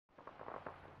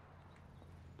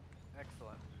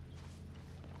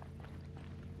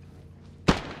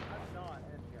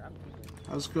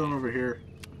How's it going over here?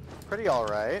 Pretty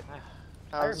alright.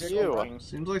 How's you?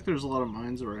 Seems like there's a lot of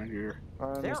mines around here.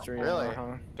 Mystery, really?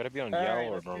 Gotta be on yellow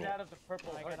or normal. normal. Out of the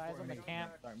purple. I got eyes on the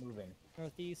camp. Start moving.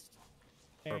 Northeast.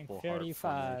 Purple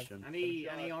 35. Any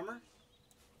armor?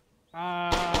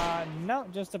 No,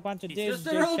 just a bunch of dudes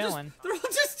they're all chilling. They're all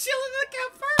just chilling in the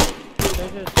campfire.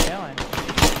 They're just chilling.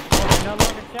 Oh, they're no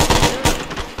longer chilling.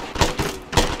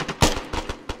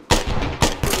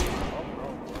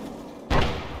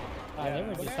 They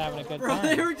were just having a good time.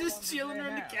 They were just chilling in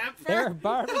the campfire. They were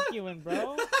barbecuing,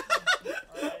 bro.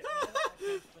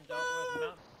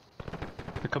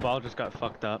 The Cabal just got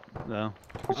fucked up, though.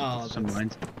 Some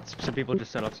mines. Some people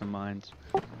just set up some mines.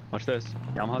 Watch this.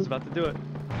 Yamaha's about to do it.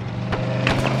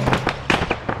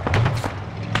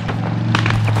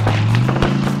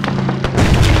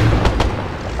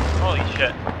 Holy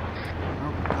shit.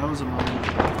 Oh, that was a mine.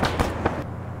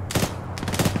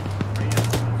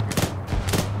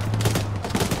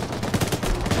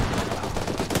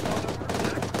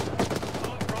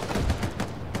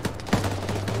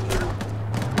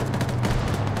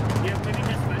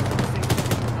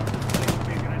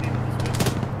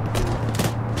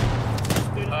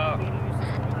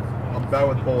 Bad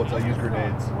with bullets, I use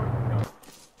grenades.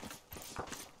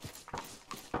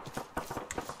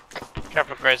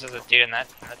 Careful, Griiz, there's a dude in that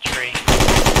tree.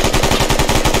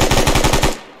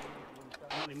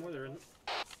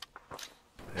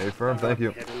 Hey, firm, thank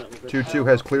you. 2-2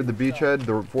 has cleared the beachhead.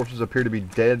 The forces appear to be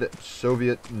dead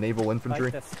Soviet naval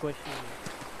infantry. Like the squishy.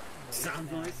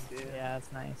 Sounds nice. Yeah,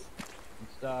 that's nice.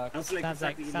 Sounds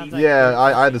like Yeah,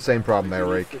 I had the same problem there,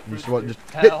 Rake. You just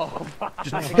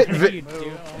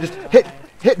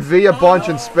hit V a bunch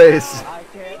in space.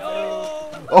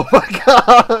 Oh my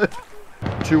god!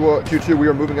 2-2, we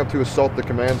are moving up to assault the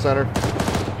command center.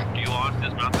 Do you want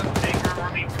this mountain tanker or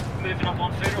me moving up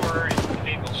on foot or in the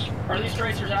vehicles? Are these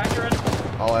tracers accurate?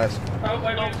 I'll ask. Oh,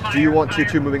 wait, Do you want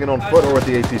 2-2 moving in on foot or with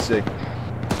the APC?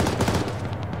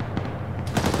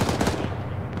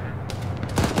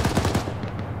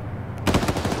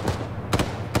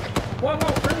 Whoa,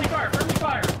 friendly fire, friendly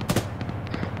fire!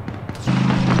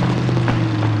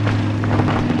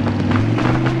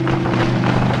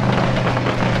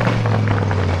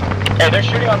 Hey, they're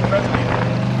shooting on friendly.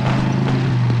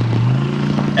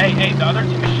 Hey, the other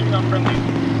team is shooting on friendly.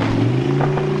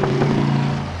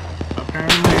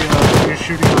 Apparently, you're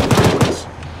shooting on friendlies.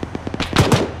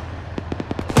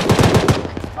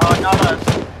 Oh, not us.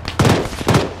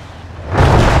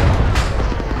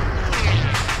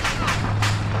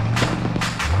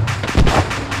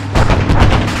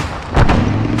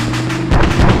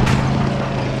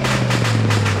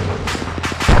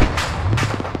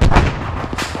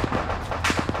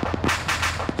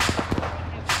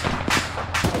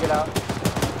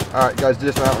 Alright, guys,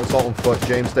 dismount and assault on foot.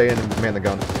 James, stay in and man the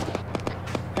gun.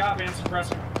 Copy, and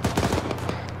suppressing.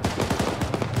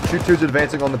 2-2's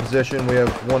advancing on the position. We have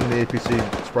one in the APC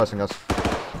suppressing us.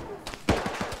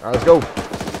 Alright, let's go.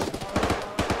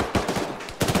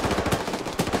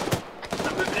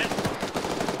 I'm moving in.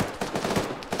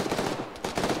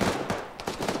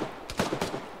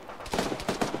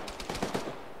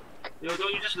 Yo,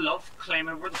 don't you just love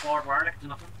climbing over the barbed wire like it's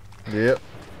nothing? Yep.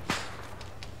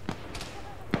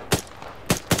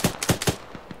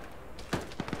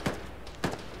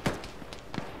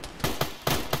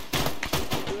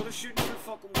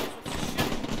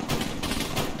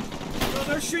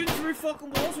 They're shooting through fucking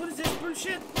walls. What is this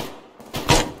bullshit?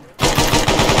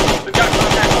 We got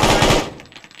contact behind.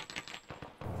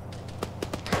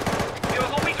 Yo,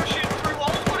 homies are shooting through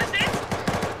walls. What is this?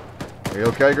 Are you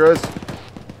okay, Griiz?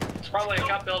 It's probably a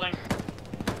cut building.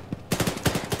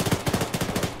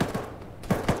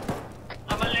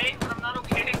 I'm late, but I'm not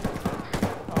okay.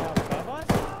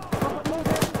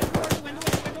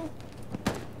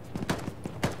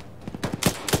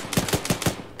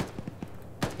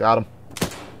 Got him.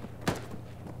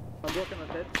 I'm working on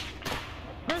it.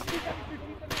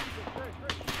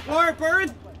 Wire, burn!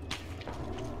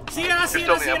 See it, I see it,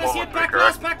 back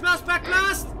blast!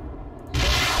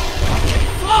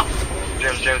 Fuck!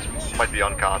 James might be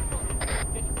on con.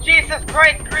 Jesus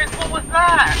Christ, Griiz, what was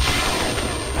that?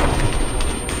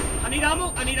 I need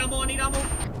ammo. I'm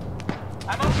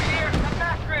over here, come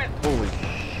back, Griiz. Holy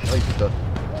shit.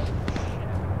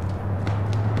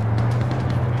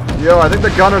 Yo, I think the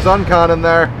gunner's uncon in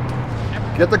there.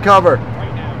 Get the cover.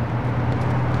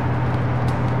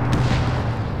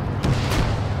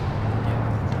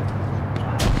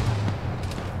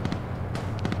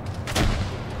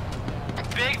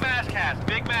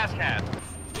 Big mass cast.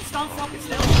 Stand fucking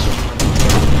still.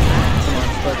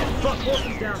 Fuck,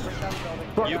 horses down.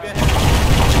 You get him.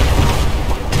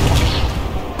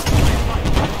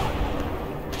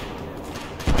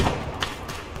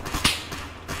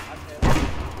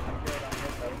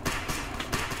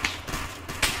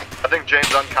 I think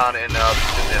James on Con in the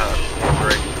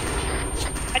break.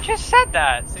 I just said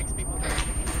that. 6 people.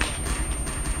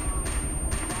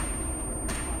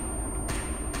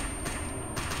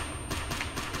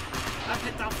 I've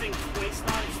hit that thing twice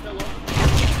now, it's still up.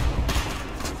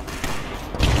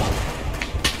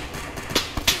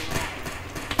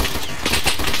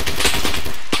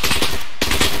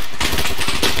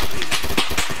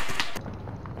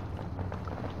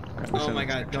 Oh my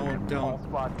god, don't.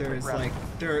 There's like,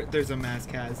 there's a mass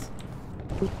Kaz.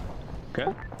 Okay,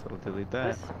 so we'll delete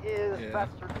that. This is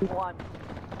Bastard 1.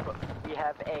 We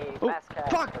have a Oh, mass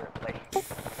cat fuck! currently.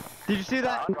 Did you see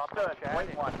that?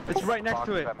 It's right next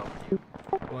to it.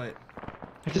 What?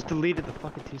 I just deleted the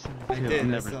fucking T-72. I did, I'm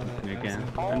I never saw that. dissing I again.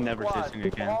 saw that. I'm never dissing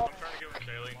again.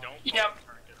 Yep.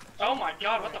 Oh my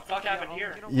god, what the fuck happened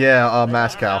here? Yeah,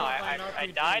 mass cow. I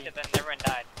died and then everyone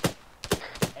died.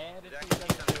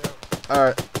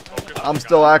 Alright. I'm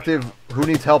still active. Who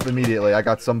needs help immediately? I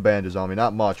got some bandages on me.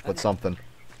 Not much, but something.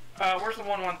 Where's the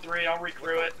 113? I'll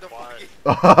recrew it.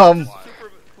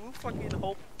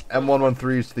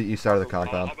 M113 is to the east side of the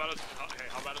compound.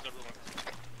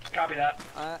 Copy that.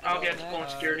 I'll get full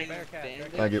security.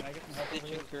 Thank you.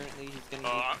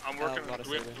 I'm working with.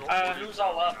 Who's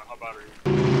all up?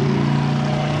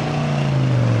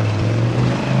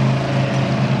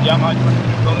 Yamaha, you want to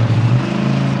build it?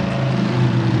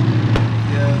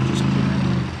 Yeah, just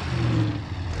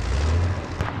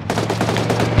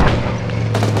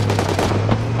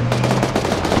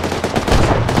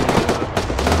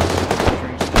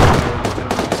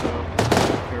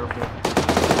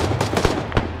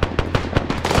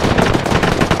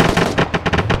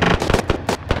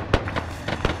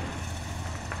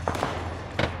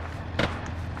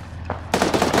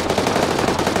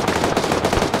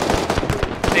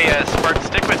Spark,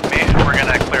 stick with me. We're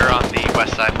gonna clear on the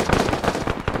west side.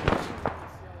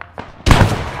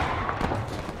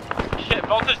 Shit,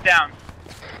 Volta's down.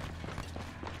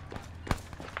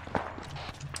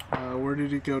 where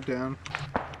did he go down?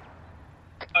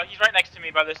 He's right next to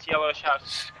me by this yellowish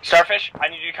house. Starfish, I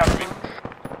need you to cover me.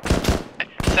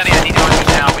 Sunny, I need you on you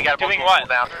now. We got Doing what?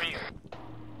 down.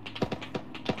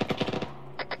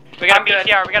 We got a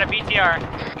BTR, we got a BTR.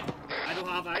 I don't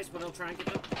have ice, but I'll try and get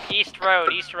them. East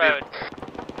road, east road.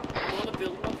 I'm on the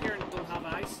building up here and don't have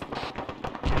ice.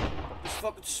 There's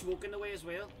fucking smoke in the way as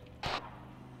well.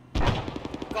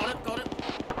 Got it, got it.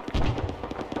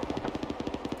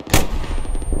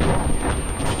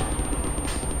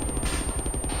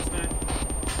 It's down.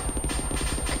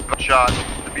 Good shot.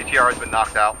 The BTR has been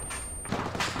knocked out.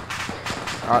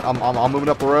 Alright, I'm moving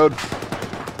up the road.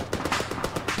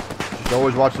 Just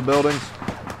always watch the buildings.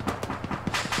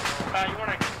 You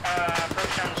wanna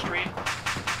approach down the street?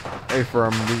 Hey,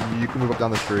 firm, you can move up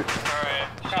down the street. Alright,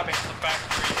 copy. The back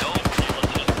street.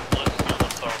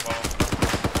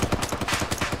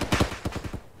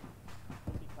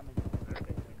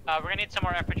 We're gonna need some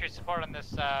more infantry support on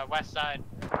this west side.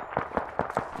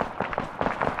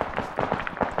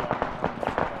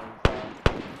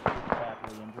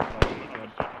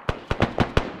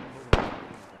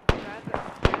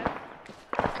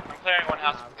 I'm clearing one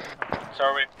house. So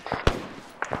are we.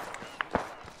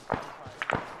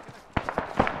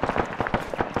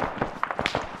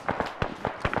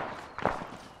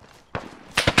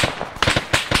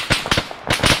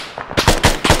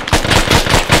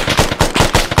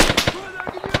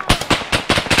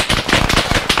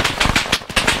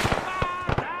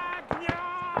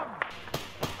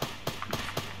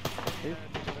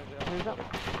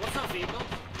 What's that vehicle?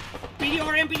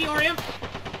 BDRM, BDRM!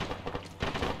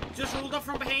 Just rolled up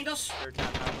from behind us.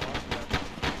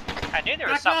 I knew there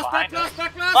was Back something left, behind us.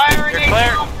 back left. Firing! You're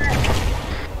clear.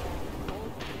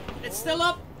 It's still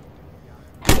up.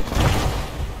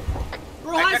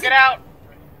 Bro, I took it out.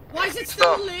 Why is it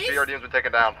still lit? BRDM's been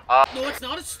taken down. No, it's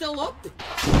not. It's still up.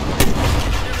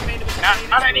 Never mind, it was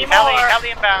Not anymore.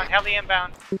 Heli inbound. Heli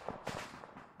inbound.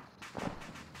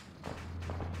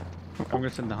 I'm gonna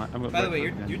send the hunt. By the way,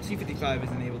 your T-55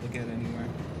 isn't able to get anywhere.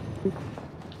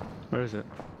 Where is it?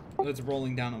 It's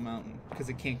rolling down a mountain because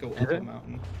it can't go up a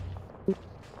mountain. I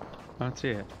don't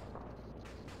see it.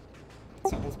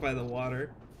 It's almost by the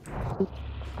water.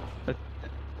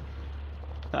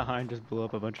 That hind just blew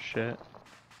up a bunch of shit.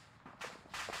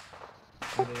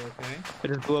 Are they okay? It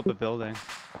just blew up a building.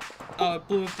 Oh, it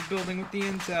blew up the building with the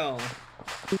intel.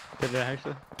 Did it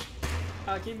actually?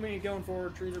 Keep me going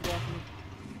forward. Trees are blocking me.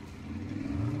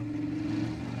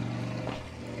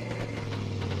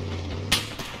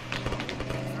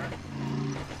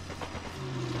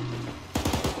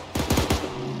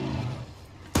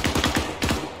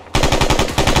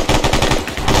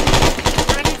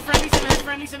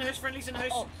 friendly's in the house, friendly's in the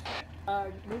house.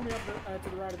 Move me up to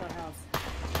the right of that house.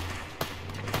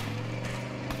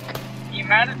 You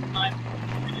had it time.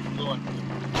 You didn't do it.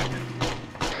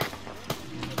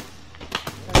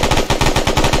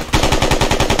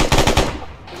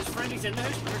 There's friendly's in the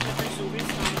house, but there's no Soviets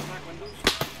down the back windows.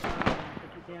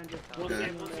 If you can, just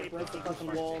break the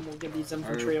fucking wall and we'll give these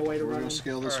Alright, infantry a way to we're run gonna in.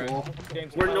 scale this wall.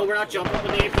 We're not jumping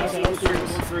with the APCs, we're going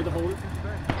through the hole.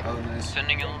 Oh, nice.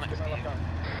 Sending elements to you.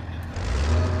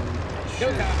 Shit.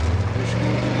 We should go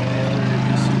down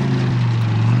the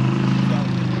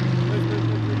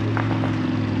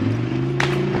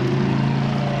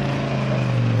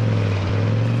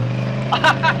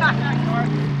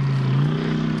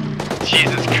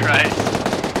Jesus Christ.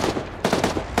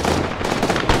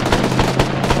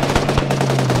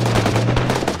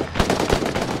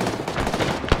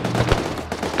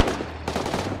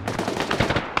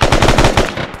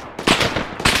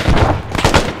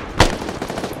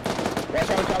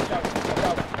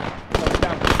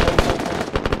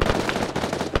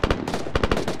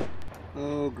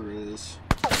 Oh, Griiz.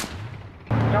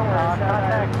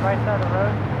 Contact right side of the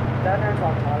road. Center's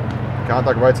on the bottom.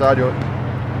 Contact right side, you.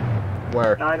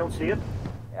 Where? I don't see it.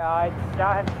 I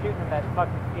shot him shooting in that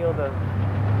fucking field of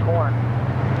corn.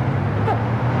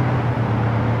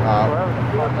 Wherever the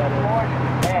fuck that is.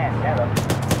 Yeah,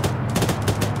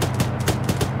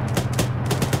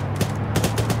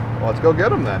 Well, let's go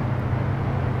get him then.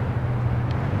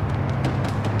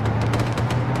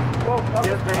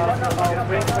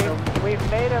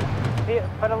 We've made him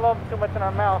put a little too much in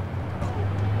our mouth.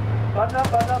 Button up,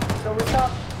 so we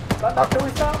stop. Button up, so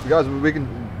we stop. You guys, we can.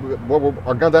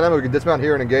 Our gun dynamic, we can dismount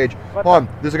here and engage. Hold on,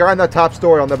 there's a guy in that top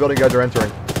story on that building you guys are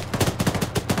entering.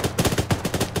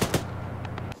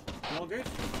 All good?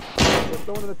 Let's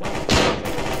go into the town.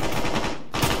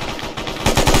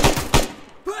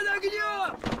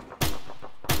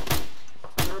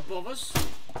 They're above us.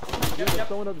 Let's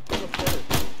go into the town upstairs.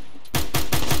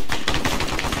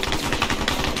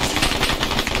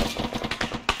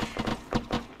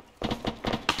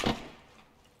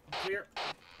 Clear.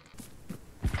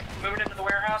 Moving into the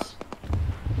warehouse.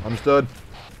 Understood.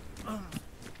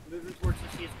 Moving towards the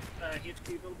HQ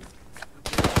building.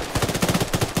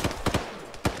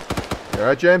 You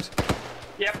alright, James?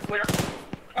 Yep, clear.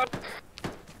 Oh.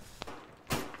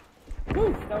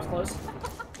 Woo, that was close.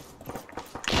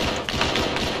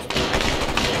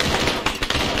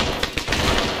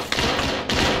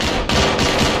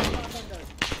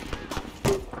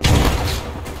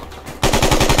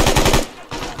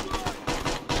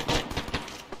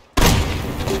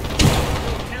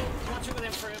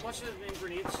 Watch it with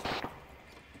grenades.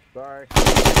 Sorry.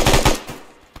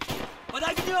 What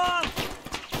I can do?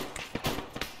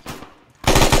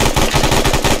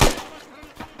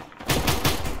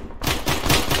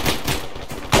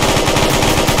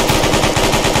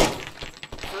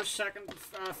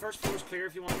 First floor is clear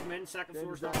if you want to come in. Second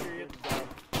floor is not clear yet.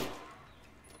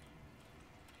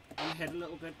 I'm ahead a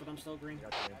little bit, but I'm still green.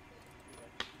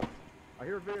 I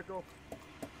hear a vehicle.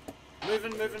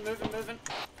 Moving.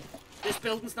 This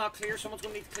building's not clear. Someone's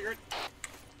going to need to clear it.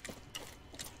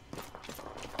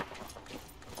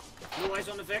 No eyes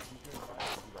on the Vic.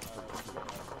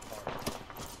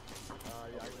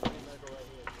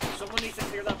 Someone needs to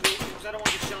clear that building because I don't want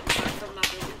to get shot in the back from that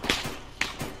building.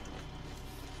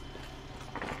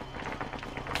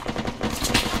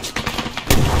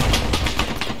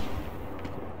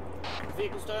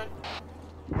 Vehicle's down.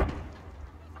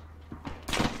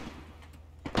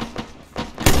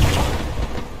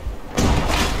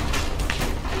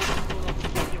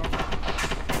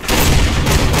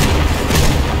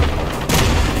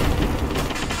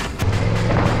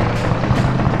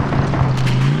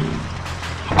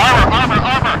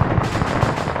 Armor!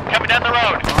 Coming down the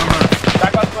road!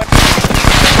 Back on foot.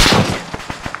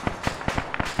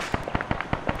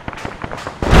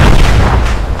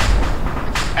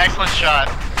 Excellent shot.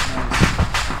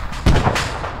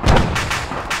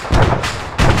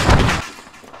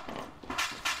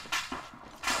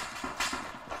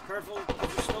 Careful,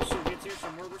 there's still Soviets here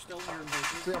somewhere. We're still near them.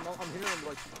 See, I'm hearing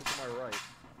like to my right.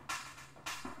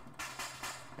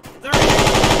 There!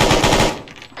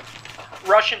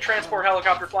 Russian transport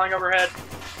helicopter flying overhead.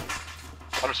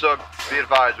 Understood. Be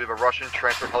advised, we have a Russian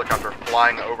transport helicopter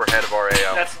flying overhead of our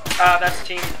AO. That's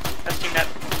team net.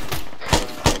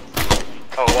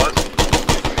 Oh, it was?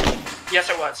 Yes,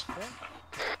 it was.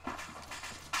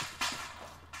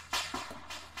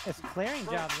 This clearing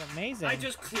job is amazing. I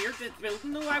just cleared the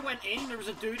building though. I went in, there was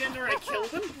a dude in there, I killed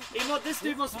him. This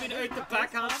dude must have been out the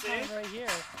backhand side. Right here.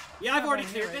 Yeah, I've already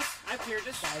cleared this. I've cleared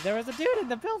this. There was a dude in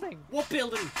the building. What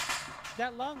building?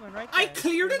 That long one, right I there.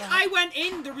 cleared it. I went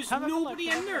in. There was Have a look, nobody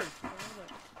have in a there.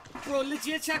 look. Bro,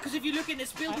 legit chat, because if you look in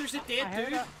this build, there's a dead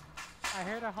dude. I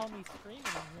heard a homie screaming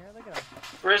in here. Look at him.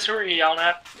 Griiz, who are you yelling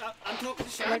at? I'm talking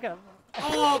to Shaq. Look at him.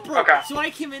 Oh, bro. Okay. So I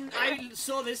came in, I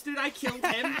saw this dude, I killed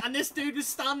him, and this dude was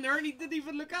standing there and he didn't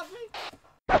even look at me.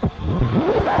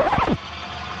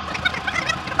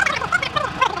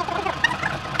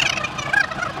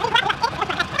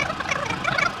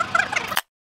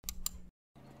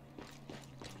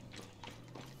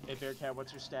 Hey Bearcat,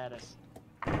 what's your status?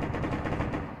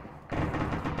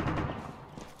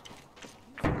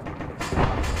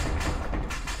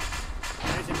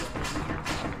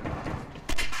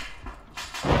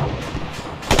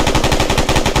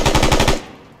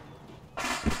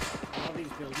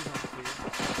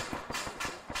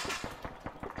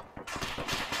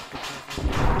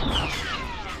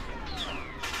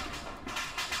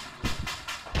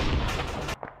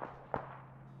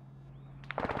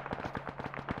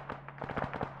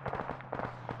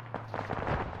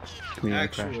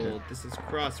 Actual, this is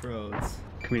Crossroads.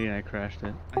 Comedian, I crashed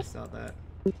it. I saw that.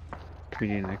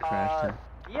 Comedian, I crashed it.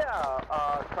 Yeah,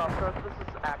 Crossroads, this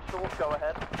is actual, go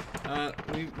ahead.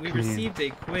 We received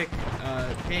a quick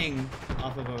ping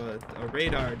off of a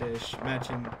radar dish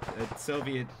matching a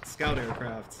Soviet scout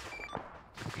aircraft.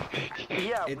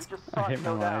 Yeah, we just saw it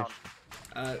go down.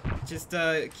 Just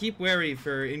keep wary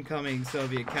for incoming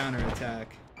Soviet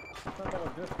counterattack.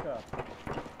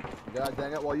 God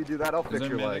dang it, while you do that, I'll fix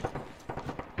your leg.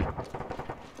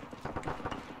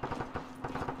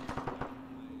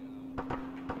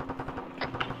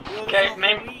 Okay,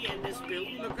 main. In this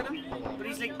building, look at him. But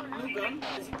he's like, no gun.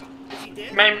 Is he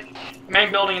dead?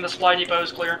 Main building in the supply depot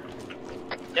is clear.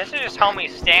 This is just homie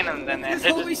standing then. This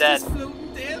is dead.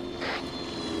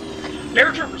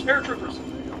 Paratroopers, paratroopers.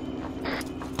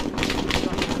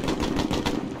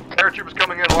 Paratroopers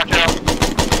coming in, watch out.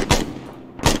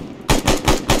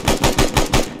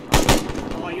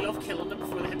 Oh, you love killing them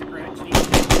before they hit the ground.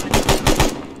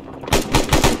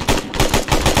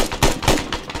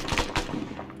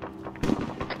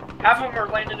 Half of them are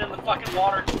landing in the fucking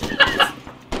water.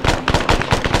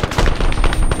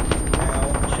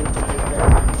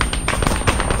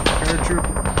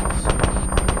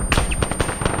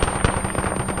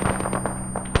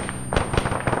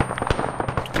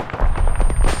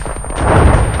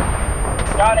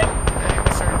 Got it.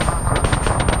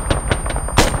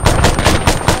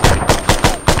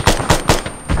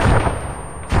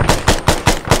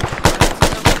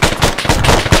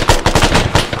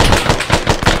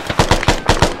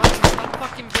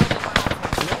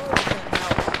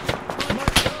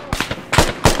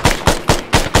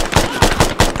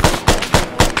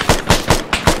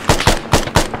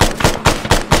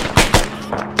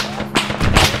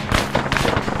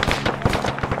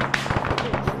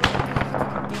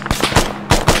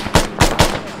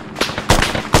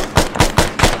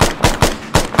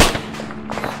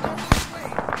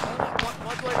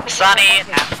 Sonny.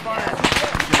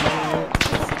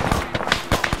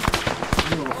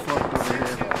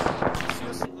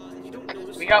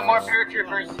 We got more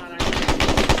paratroopers.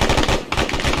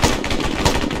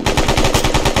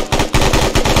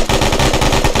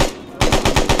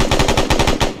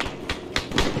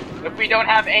 If we don't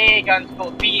have AA guns,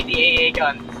 we'll be the AA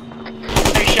guns.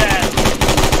 Hey Shad,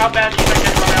 how bad do you think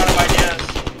they're running out of ideas?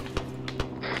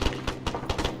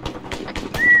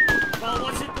 Well,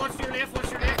 watch your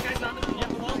left, guys, landing along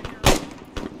the wall.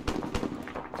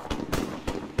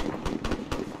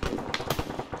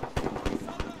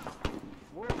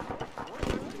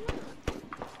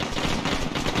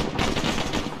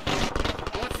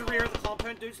 Watch the rear of the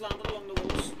compound, dudes landed along the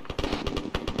walls.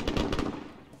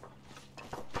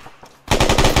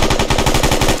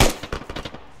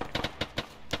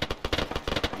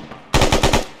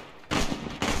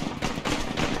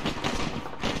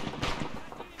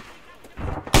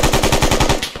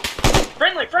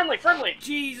 Friendly!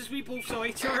 Jesus, we both saw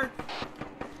each other.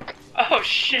 Oh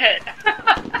shit!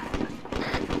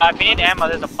 If you need ammo,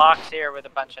 there's a box here with a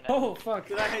bunch in it. Oh fuck,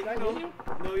 did I hit you?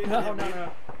 No, you didn't.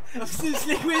 No. I was just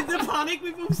like, with the panic,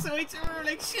 we both saw each other, we're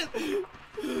like, shit.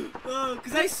 Oh,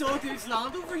 because I saw dudes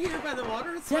land over here by the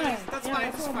water, that's why I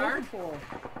was fired.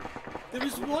 There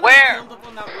was one that killed up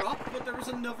on that rock, but there was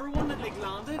another one that like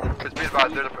landed. It's been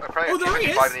about, there's a Oh, there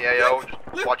he is! in the AO,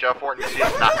 just watch out for it and you see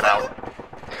it knock it out.